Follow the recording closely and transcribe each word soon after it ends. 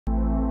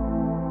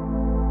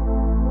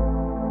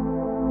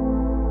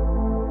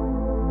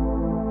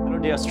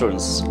Dear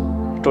students,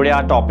 today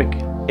our topic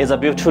is a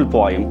beautiful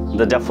poem,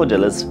 The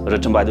Daffodils,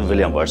 written by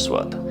William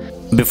Wordsworth.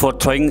 Before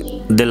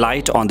throwing the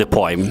light on the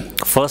poem,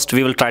 first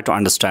we will try to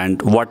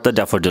understand what the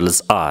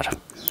daffodils are.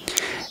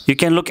 You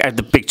can look at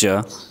the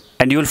picture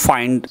and you will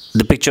find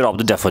the picture of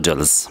the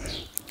daffodils.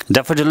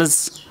 Daffodil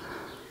is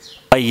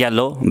a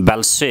yellow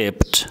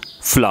bell-shaped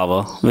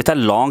flower with a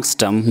long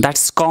stem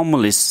that's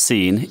commonly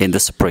seen in the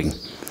spring.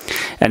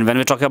 And when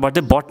we talk about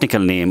the botanical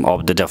name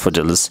of the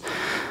daffodils,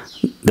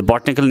 the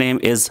botanical name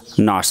is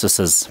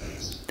Narcissus.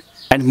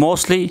 And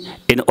mostly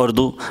in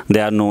Urdu, they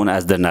are known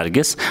as the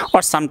Nargis,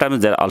 or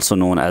sometimes they are also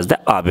known as the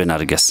Aabe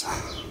Nargis.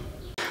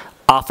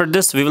 After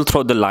this, we will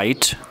throw the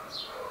light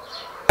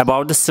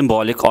about the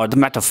symbolic or the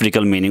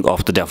metaphorical meaning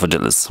of the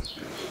daffodils.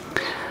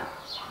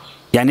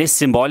 यानी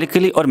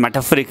symbolically और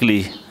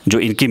metaphorically जो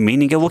इनकी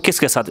meaning है वो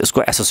किसके साथ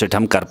इसको associate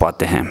हम कर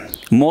पाते हैं.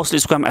 मोस्टली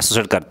इसको हम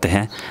एसोसिएट करते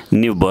हैं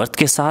न्यू बर्थ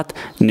के साथ,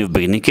 न्यू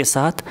बिगिनिंग के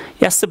साथ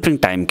या स्प्रिंग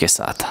टाइम के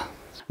साथ.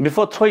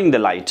 Before throwing the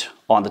light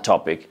on the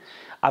topic,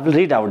 I will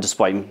read out this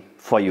poem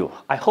for you.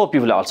 I hope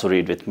you will also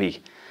read with me.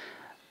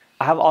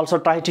 I have also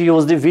tried to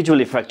use the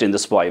visual effect in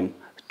this poem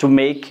to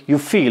make you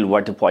feel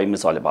what the poem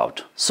is all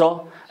about. So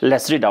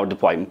let's read out the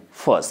poem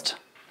first.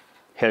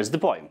 Here's the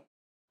poem.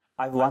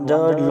 I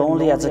wandered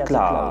lonely as a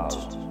cloud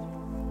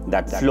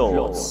that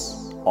floats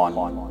on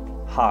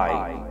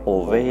high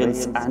over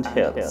vales and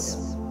hills,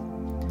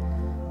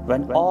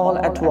 when all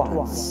at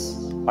once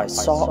I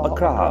saw a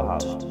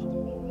crowd,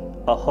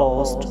 a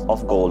host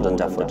of golden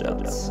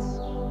daffodils.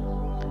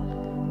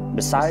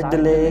 Beside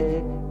the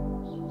lake,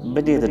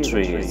 beneath the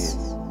trees,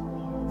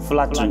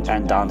 fluttering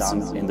and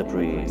dancing in the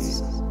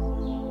breeze,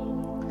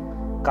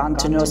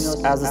 continuous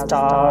as the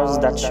stars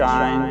that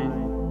shine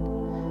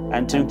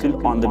and twinkle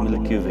on the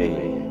Milky Way.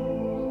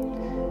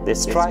 They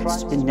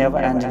stretched in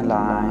never-ending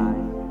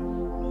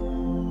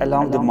line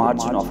along the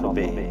margin of a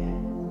bay.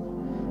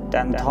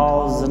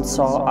 10,000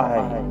 saw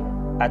I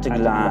at a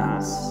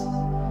glance,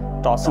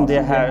 tossing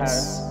their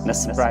heads in a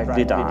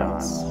sprightly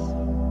dance.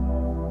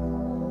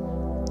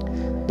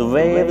 The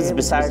waves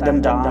beside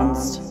them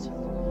danced,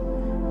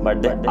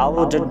 but they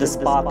outdid the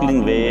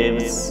sparkling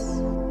waves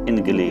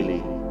in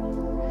glee.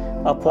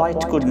 A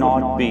poet could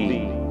not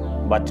be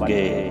but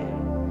gay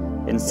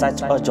in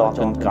such a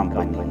jocund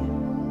company.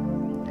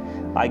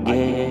 I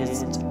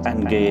gazed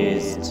and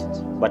gazed,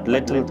 but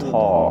little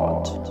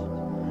thought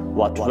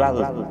what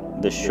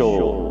wealth the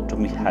show to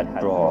me had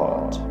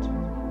brought.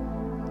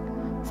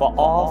 For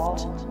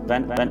oft,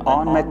 when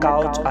on my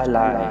couch I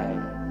lie,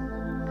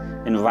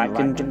 in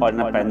vacant or in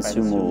a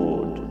pensive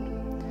mood,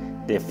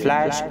 they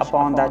flash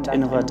upon that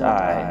inward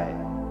eye,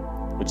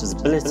 which is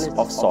bliss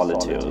of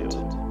solitude.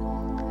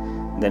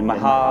 Then my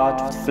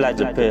heart with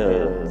fledged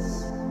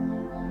pills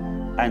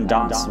and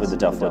dance with the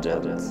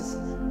daffodils.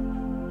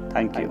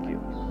 Thank you.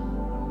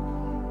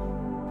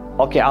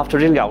 Okay, after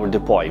reading out the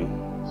poem,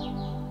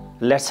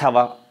 let's have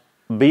a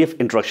brief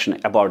introduction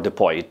about the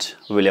poet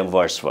William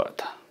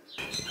Wordsworth.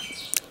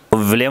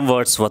 William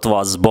Wordsworth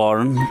was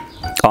born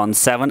on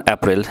 7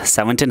 April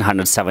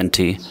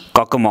 1770,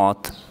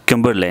 Cockermouth,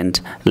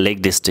 Cumberland,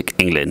 Lake District,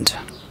 England.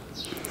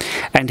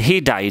 And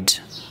he died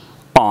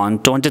on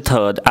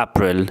 23rd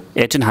April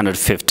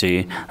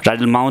 1850,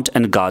 Riddlemount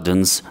and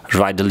Gardens,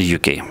 Rydal,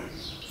 UK.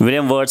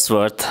 William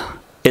Wordsworth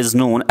is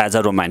known as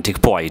a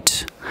romantic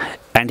poet,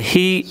 and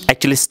he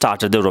actually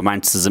started the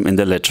romanticism in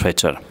the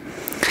literature.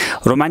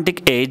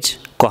 Romantic as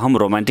को हम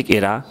romantic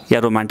era या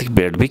romantic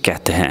period भी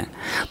कहते हैं.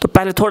 तो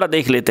पहले थोड़ा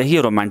देख लेते हैं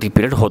ये रोमांटिक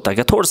पीरियड होता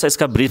क्या. थोड़ा सा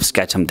इसका ब्रीफ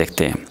स्केच हम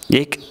देखते हैं.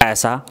 एक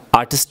ऐसा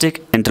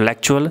आर्टिस्टिक,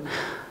 इंटेलेक्चुअल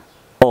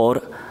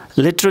और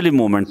लिटरली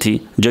मूवमेंट थी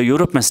जो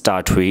यूरोप में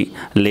स्टार्ट हुई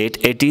लेट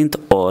 18th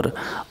और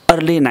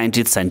अर्ली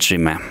 19th सेंचुरी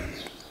में.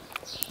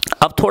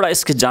 अब थोड़ा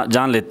इसके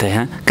जान लेते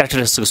हैं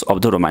characteristics of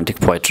the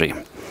romantic poetry.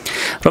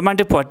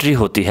 Romantic poetry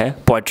होती है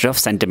poetry of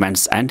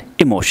sentiments and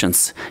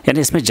emotions, यानी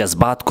इसमें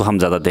जज्बात को हम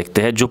ज़्यादा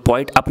देखते हैं, जो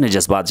पोइट अपने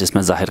जज्बात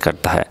जिसमें जाहिर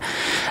करता है.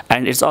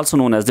 And it's also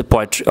known as the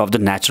poetry of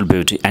the natural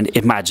beauty and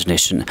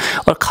imagination.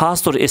 और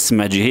ख़ास तौर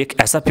इसमें जो एक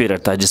ऐसा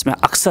पीरियड था जिसमें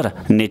अक्सर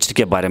नेचर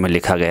के बारे में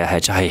लिखा गया है,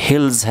 चाहे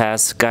हिल्स है,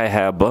 स्काई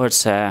है,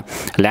 बर्ड्स है,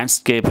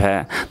 लैंडस्केप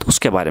है, तो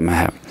उसके बारे में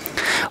है.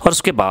 और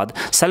उसके बाद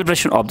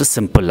celebration of the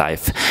simple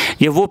life.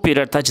 ये वो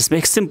पीरियड था जिसमें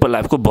एक सिंपल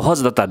लाइफ को बहुत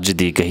ज़्यादा तरजीह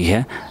दी गई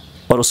है.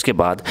 और उसके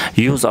बाद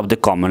use of the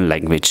common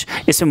language.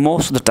 इसमें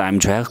मोस्ट ऑफ द टाइम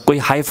जो है कोई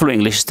हाई फ्लो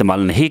इंग्लिश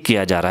इस्तेमाल नहीं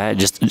किया जा रहा है.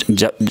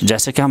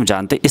 जैसे कि हम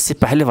जानते हैं इससे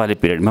पहले वाले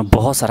पीरियड में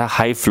बहुत सारा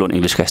हाई फ्लो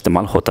इंग्लिश का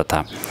इस्तेमाल होता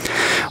था.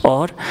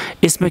 और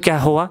इसमें क्या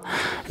हुआ,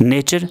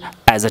 नेचर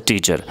एज अ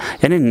टीचर,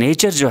 यानी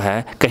नेचर जो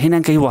है कहीं ना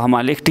कहीं वो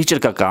हमारे एक टीचर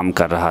का काम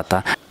कर रहा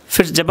था.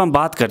 फिर जब हम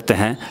बात करते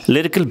हैं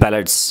लिरिकल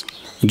बैलेड्स,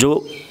 जो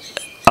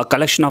अ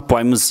कलेक्शन ऑफ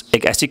पोएम्स,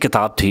 एक ऐसी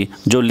किताब थी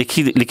जो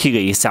लिखी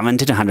गई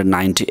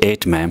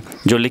 1798 में,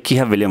 जो लिखी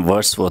है विलियम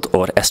वर्ड्सवर्थ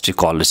और एस.टी.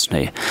 कॉलिंस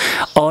ने.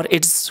 और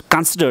it's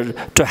considered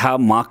to have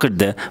marked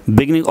the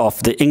beginning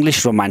of the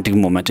English romantic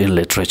movement in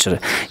literature.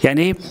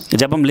 यानी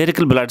जब हम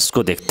लिरिकल बैलेड्स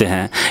को देखते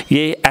हैं,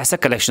 ये ऐसा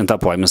कलेक्शन था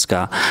पोएम्स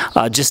का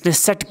जिसने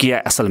सेट किया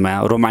असल में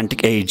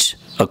रोमांटिक एज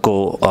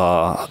को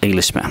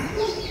इंग्लिश में.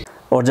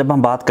 और जब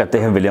हम बात करते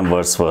हैं विलियम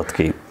वर्ड्सवर्थ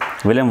की,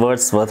 William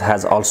Wordsworth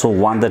has also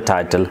one the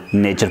title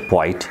nature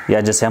poet,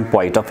 या जिसे हम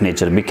पोइट ऑफ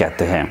नेचर भी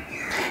कहते हैं।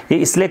 ये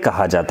इसलिए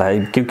कहा जाता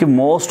है क्योंकि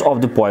मोस्ट ऑफ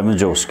द पोएम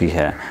जो उसकी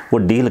है वो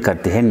डील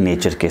करती है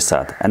नेचर के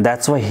साथ, and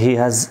that's why he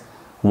has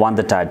one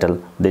the title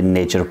the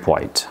nature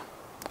poet.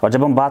 और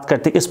जब हम बात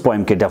करते हैं इस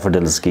पोएम के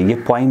डैफोडिल्स की, ये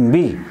पोएम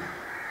भी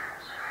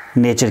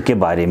नेचर के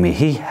बारे में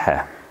ही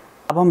है।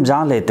 अब हम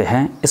जान लेते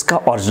हैं इसका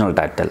ओरिजिनल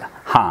टाइटल।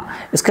 हाँ,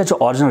 इसका जो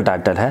ओरिजिनल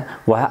टाइटल है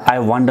वो है आई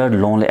wandered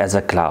lonely as a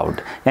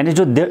cloud, यानी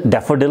जो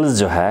डैफोडिल्स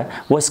जो है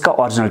वो इसका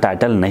ओरिजिनल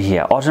टाइटल नहीं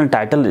है। ओरिजिनल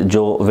टाइटल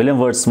जो विलियम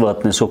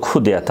वर्ड्सवर्थ ने इसको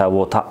खुद दिया था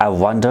वो था आई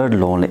wandered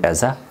lonely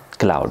as a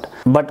cloud.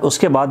 But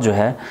उसके बाद जो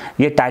है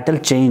ये टाइटल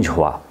चेंज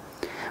हुआ।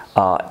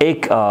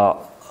 एक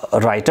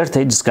राइटर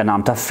थे जिसका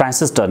नाम था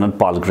फ्रांसिस टर्नर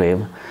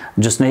पालग्रेव,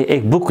 जिसने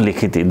एक बुक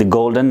लिखी थी द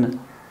गोल्डन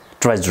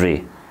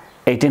ट्रेजरी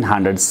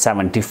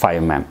 1875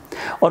 में,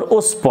 और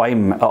उस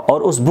पोइम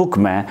और उस बुक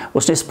में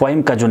उसने इस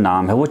पोइम का जो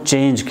नाम है वो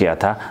चेंज किया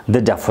था द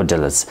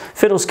डैफोडिल्स।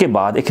 फिर उसके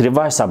बाद एक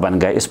रिवाज सा बन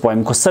गया, इस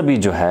पोइम को सभी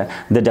जो है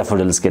द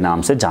डैफोडिल्स के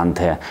नाम से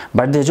जानते हैं।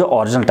 बट जो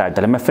ओरिजिनल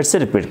टाइटल है, मैं फिर से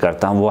रिपीट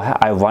करता हूँ, वो है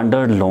आई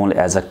wandered lonely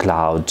as a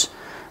cloud,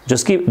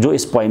 जो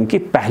इस पोइम की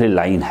पहली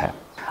लाइन है।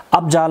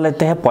 अब जान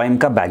लेते हैं पोइम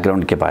का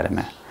बैकग्राउंड के बारे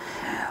में।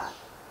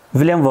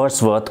 विलियम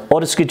वर्ड्सवर्थ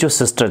और उसकी जो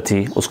सिस्टर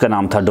थी उसका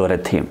नाम था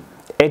डोरेथी।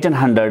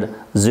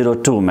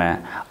 1802 में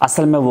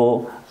असल में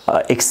वो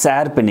एक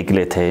सैर पे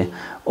निकले थे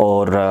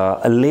और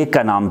लेक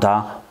का नाम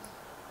था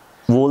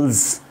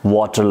वुल्स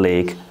वाटर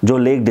लेक, जो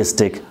lake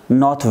district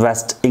north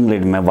west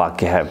England में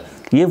वाक़ है।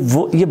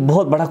 ये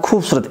बहुत बड़ा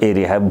खूबसूरत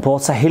एरिया है,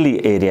 बहुत सा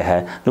हिली एरिया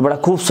है जो बड़ा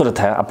खूबसूरत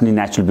है, अपनी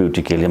नेचुरल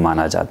ब्यूटी के लिए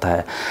माना जाता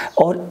है।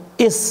 और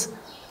इस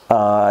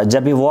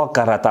जब ये वॉक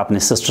कर रहा था अपनी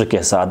सिस्टर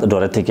के साथ,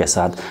 डोरेथी के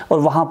साथ, और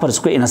वहाँ पर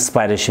इसको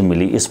इंस्पायरेशन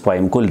मिली इस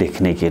पोइम को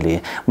लिखने के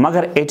लिए।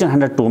 मगर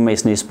 1802 में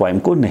इसने इस पोइम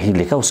को नहीं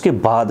लिखा, उसके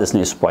बाद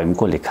इसने इस पोइम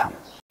को लिखा।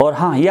 और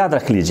हाँ, याद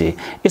रख लीजिए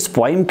इस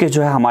पोइम के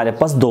जो है हमारे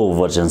पास दो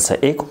वर्जन्स है,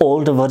 एक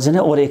ओल्ड वर्जन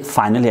है और एक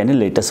फाइनल यानी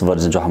लेटेस्ट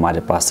वर्जन जो हमारे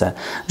पास है।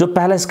 जो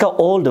पहला इसका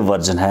ओल्ड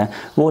वर्जन है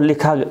वो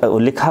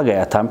लिखा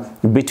गया था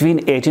बिटवीन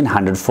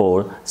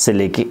 1804 से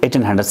लेके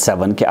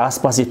 1807 के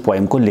आसपास इस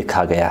पोइम को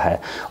लिखा गया है।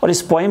 और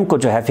इस पोइम को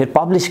जो है फिर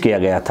पब्लिश किया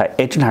गया था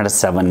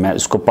 1807 में,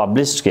 इसको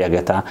पब्लिश किया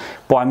गया था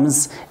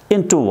पोएम्स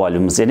इन 2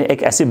 वॉल्यूम्स, यानी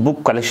एक ऐसी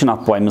बुक कलेक्शन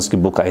ऑफ पोएम्स की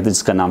बुक आई थी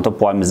जिसका नाम था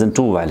पोएम्स इन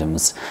 2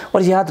 वॉल्यूम्स।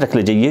 और याद रख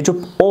लीजिए ये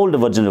जो ओल्ड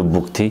वर्जन ऑफ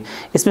बुक थी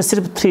इसमें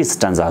सिर्फ 3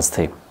 स्टैंजास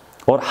थे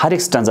और हर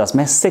एक स्टैंजास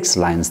में 6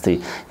 लाइन्स थी,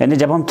 यानी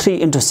जब हम 3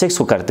 into 6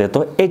 को करते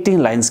तो 18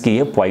 लाइन्स की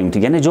ये पोइम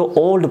थी। यानी जो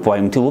ओल्ड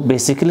पोइम थी वो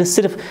बेसिकली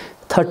सिर्फ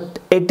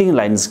 18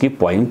 लाइन्स की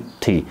पोइम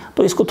थी।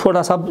 तो इसको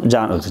थोड़ा सा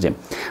जान लीजिए।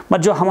 बट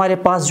जो हमारे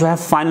पास जो है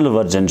फाइनल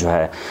वर्जन जो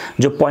है,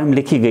 जो पोइम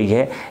लिखी गई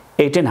है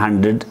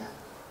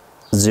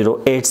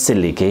 1808 से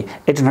लेके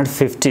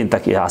 1815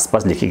 तक के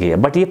आसपास लिखी गई है।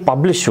 बट ये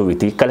पब्लिश हुई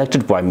थी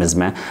कलेक्टेड पोएम्स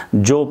में,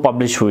 जो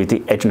पब्लिश हुई थी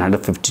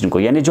 1815 को।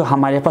 यानी जो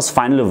हमारे पास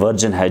फाइनल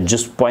वर्जन है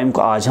जिस पोएम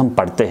को आज हम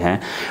पढ़ते हैं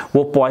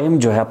वो पोएम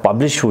जो है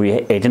पब्लिश हुई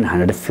है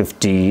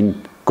 1815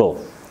 को।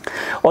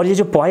 और ये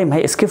जो पोएम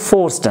है इसके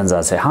 4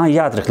 स्टैंजास है। हाँ,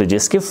 याद रख लीजिए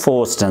इसके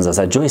 4 स्टैंजास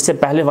है। जो इससे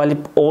पहले वाली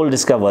ओल्ड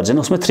इसका वर्जन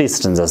उसमें 3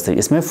 स्टैंजास थे,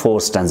 इसमें 4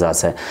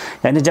 स्टैंजास है।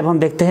 यानी जब हम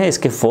देखते हैं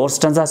इसके 4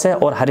 स्टैंजास है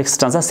और हर एक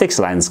स्टैंजा 6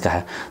 लाइन्स का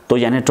है, तो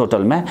यानी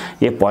टोटल में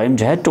ये पोएम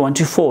जो है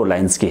 24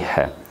 लाइन्स की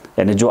है।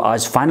 यानी जो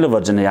आज फाइनल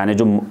वर्जन है, यानी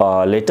जो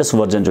लेटेस्ट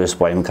वर्जन जो इस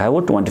पोएम का है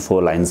वो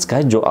 24 लाइन्स का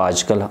है, जो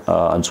आजकल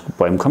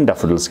पोएम को हम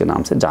डैफोडिल्स के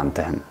नाम से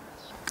जानते हैं।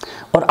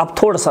 और अब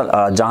थोड़ा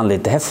सा जान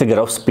लेते हैं फिगर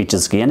ऑफ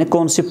स्पीचेस की, यानी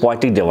कौन सी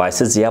पोएटिक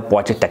डिवाइसेस या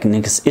पोएटिक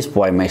टेक्निक्स इस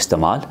पोएम में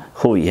इस्तेमाल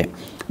हुई है।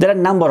 There are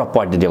number of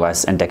poetic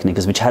device and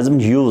techniques which has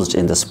been used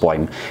in this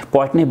poem.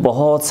 Poet ने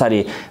बहुत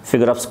सारी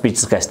फिगर ऑफ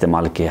स्पीचेस का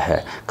इस्तेमाल किया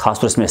है।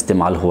 खासतौर इसमें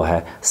इस्तेमाल हुआ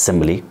है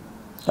simile,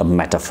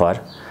 metaphor,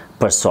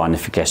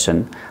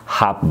 personification,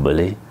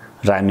 hyperbole,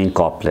 rhyming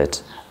कॉपलेट,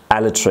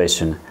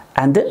 alliteration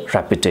and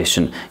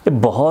repetition. ये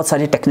बहुत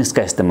सारी टेक्निक्स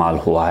का इस्तेमाल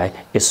हुआ है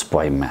इस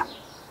पोएम में।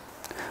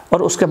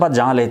 और उसके बाद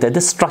जान लेते हैं the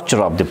structure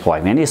of the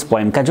poem, यानी इस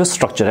पोएम का जो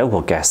स्ट्रक्चर है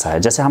वो कैसा है।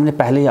 जैसे हमने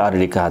पहले ही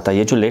ऑलरेडी कहा था,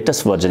 ये जो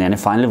लेटेस्ट वर्जन यानी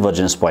फाइनल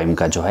वर्जन इस पोएम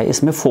का जो है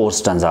इसमें 4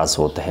 स्टैंजास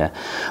होते हैं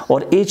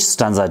और ईच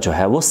स्टैंजा जो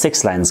है वो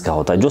 6 लाइन्स का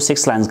होता है। जो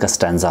 6 लाइन्स का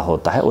स्टैंजा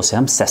होता है उसे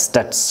हम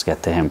सेस्टेट्स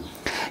कहते हैं,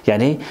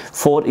 यानी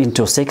 4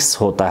 into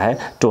 6 होता है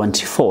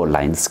 24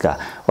 लाइन्स का।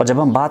 और जब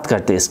हम बात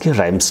करते हैं इसकी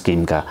राइम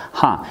स्कीम का,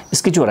 हाँ,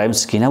 इसकी जो राइम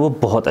स्कीम है वो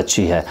बहुत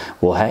अच्छी है,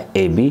 वो है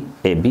AB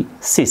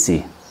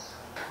CC।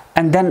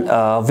 And then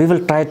we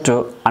will try to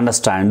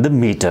understand the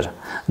metre.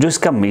 जो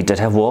इसका मीटर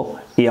है वो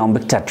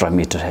इयाम्बिक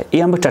टेट्रामीटर है।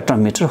 इयाम्बिक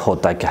टेट्रामीटर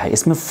होता क्या है,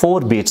 इसमें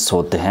 4 बीट्स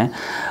होते हैं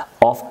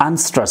of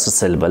unstressed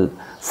syllable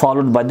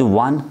followed by the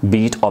 1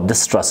 beat of the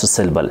stressed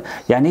syllable,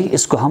 यानी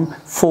इसको हम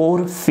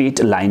 4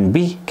 फीट लाइन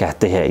भी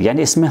कहते हैं।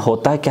 यानी इसमें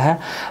होता है क्या है,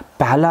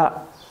 पहला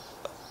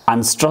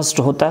अनस्ट्रेस्ड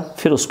होता है,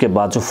 फिर उसके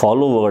बाद जो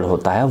फॉलो वर्ड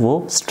होता है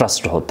वो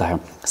स्ट्रेस्ड होता है।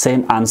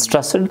 Same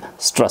unstressed,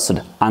 stressed,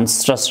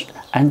 unstressed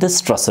and the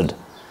stressed.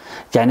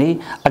 यानी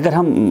अगर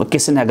हम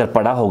किसी ने अगर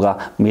पढ़ा होगा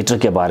मीटर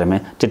के बारे में,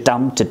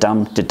 टिटम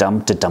टिटम टिटम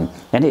टिटम,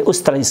 यानी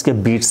उस तरह इसके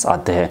बीट्स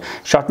आते हैं।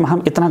 शॉर्ट में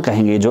हम इतना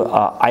कहेंगे, जो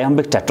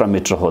आयम्बिक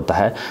टेट्रामीटर होता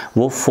है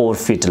वो 4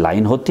 फीट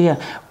लाइन होती है,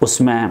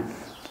 उसमें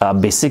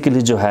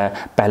बेसिकली जो है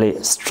पहले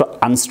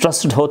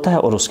अनस्ट्रेस्ड होता है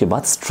और उसके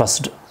बाद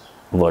स्ट्रेस्ड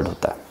वर्ड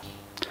होता है।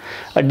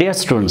 डियर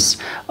स्टूडेंट्स,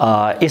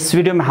 इस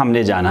वीडियो में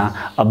हमने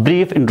जाना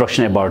brief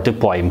introduction about the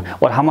poem,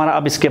 और हमारा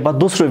अब इसके बाद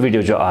दूसरा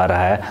वीडियो जो आ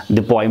रहा है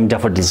द पोइम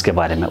डैफोडिल्स के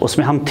बारे में,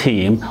 उसमें हम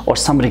थीम और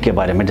समरी के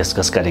बारे में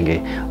डिस्कस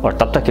करेंगे। और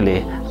तब तक के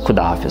लिए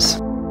खुदा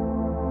हाफिज़।